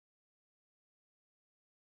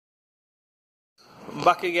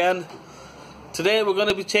back again. Today we're going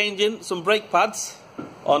to be changing some brake pads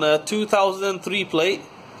on a 2003 plate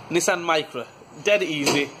Nissan Micra. Dead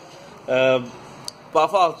easy, but I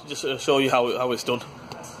thought I'll just show you how it's done.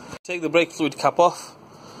 Take the brake fluid cap off.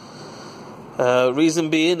 Reason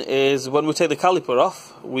being is when we take the caliper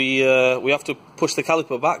off, we have to push the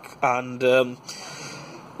caliper back and the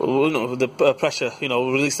pressure,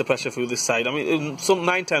 release the pressure through this side. I mean,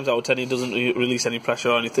 9 times out of 10 it doesn't release any pressure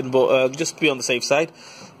or anything, but just to be on the safe side,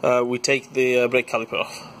 we take the brake caliper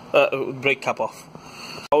off, brake cap off.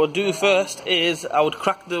 What I would do first is I would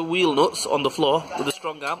crack the wheel nuts on the floor with a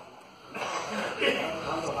strong arm.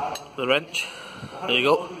 The wrench. There you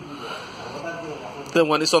go. Then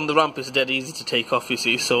when it's on the ramp, it's dead easy to take off, you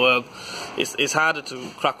see, so it's harder to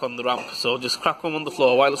crack on the ramp, so just crack them on the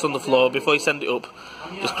floor while it's on the floor. Before you send it up,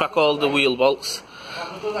 just crack all the wheel bolts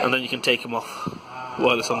and then you can take them off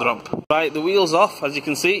while it's on the ramp. Right, the wheel's off, as you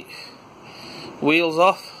can see. Wheels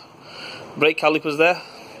off, brake calipers there,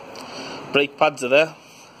 brake pads are there.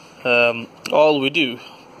 All we do,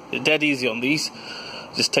 it's dead easy on these,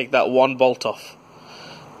 just take that one bolt off.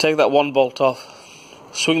 Take that one bolt off,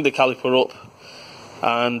 swing the caliper up,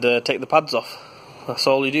 and take the pads off. That's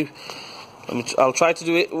all you do. I'll try to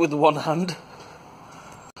do it with one hand.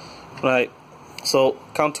 Right, so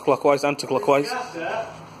counterclockwise, anti-clockwise.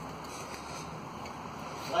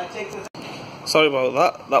 Sorry about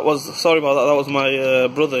that. That was my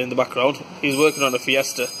brother in the background. He's working on a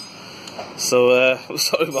Fiesta. So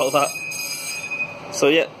sorry about that. So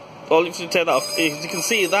yeah, all you have to take that off. You can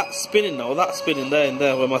see that spinning now. That's spinning there and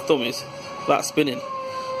there where my thumb is. That's spinning.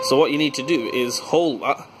 So what you need to do is hold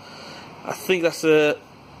that. I think that's a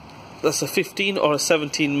 15 or a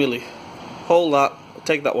 17 milli. Hold that,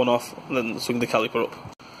 take that one off, and then swing the caliper up.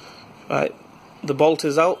 Right, the bolt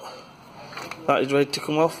is out. That is ready to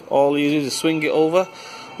come off. All you do is swing it over.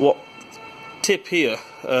 What tip here?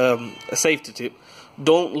 A safety tip.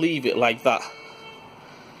 Don't leave it like that.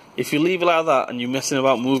 If you leave it like that and you're messing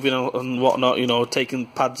about moving and whatnot, taking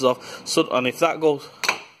pads off. So, and if that goes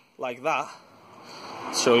like that.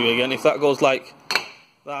 Show you again, if that goes like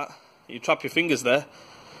that, you trap your fingers there,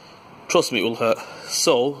 trust me, it will hurt.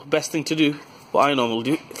 So best thing to do, what I normally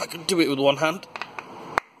do, if I can do it with one hand,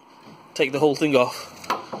 take the whole thing off,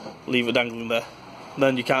 leave it dangling there,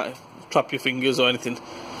 then you can't trap your fingers or anything.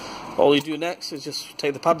 All you do next is just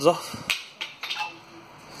take the pads off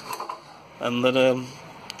and then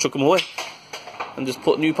chuck them away and just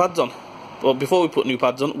put new pads on. But before we put new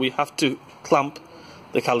pads on, we have to clamp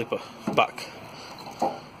the caliper back.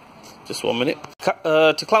 Just 1 minute.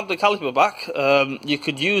 To clamp the caliper back, you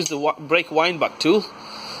could use the brake wind back tool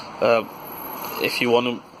if you want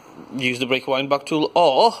to use the brake wind back tool,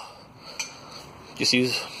 or just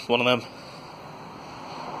use one of them.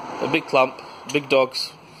 A big clamp, big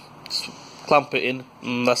dogs, just clamp it in,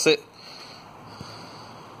 and that's it.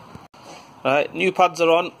 Right, new pads are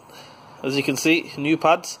on, as you can see, new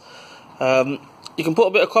pads. You can put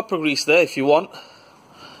a bit of copper grease there if you want,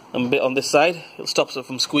 and a bit on this side. It stops it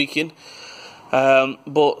from squeaking,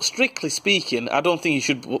 but strictly speaking, I don't think you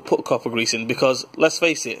should put copper grease in, because let's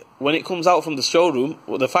face it, when it comes out from the showroom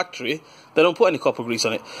or the factory, they don't put any copper grease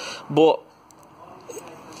on it. But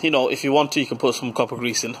if you want to, you can put some copper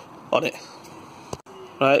grease on it.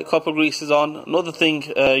 Right, copper grease is on. Another thing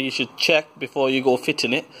you should check before you go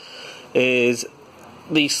fitting it is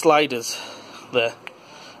these sliders there.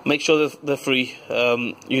 Make sure they're free.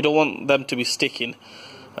 You don't want them to be sticking.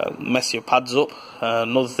 Mess your pads up.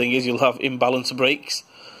 Another thing is you'll have imbalanced brakes,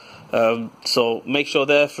 so make sure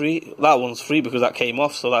they're free. That one's free because that came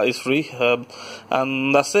off, so that is free,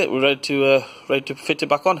 and that's it. We're ready to fit it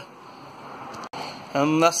back on,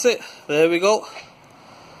 and that's it. There we go,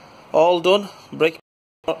 all done. Brake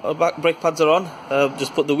pads are on.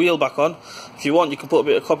 Just put the wheel back on. If you want, you can put a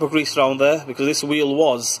bit of copper grease around there, because this wheel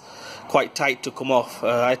was quite tight to come off.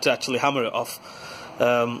 I had to actually hammer it off.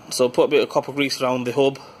 So put a bit of copper grease around the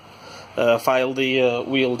hub, file the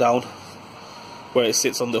wheel down where it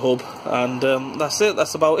sits on the hub, and that's it.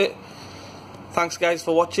 That's about it. Thanks guys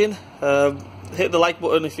for watching. Hit the like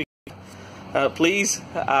button if you can, please,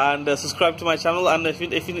 and subscribe to my channel. And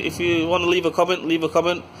if you want to leave a comment, leave a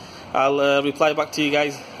comment. I'll reply back to you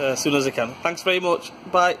guys as soon as I can. Thanks very much.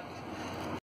 Bye.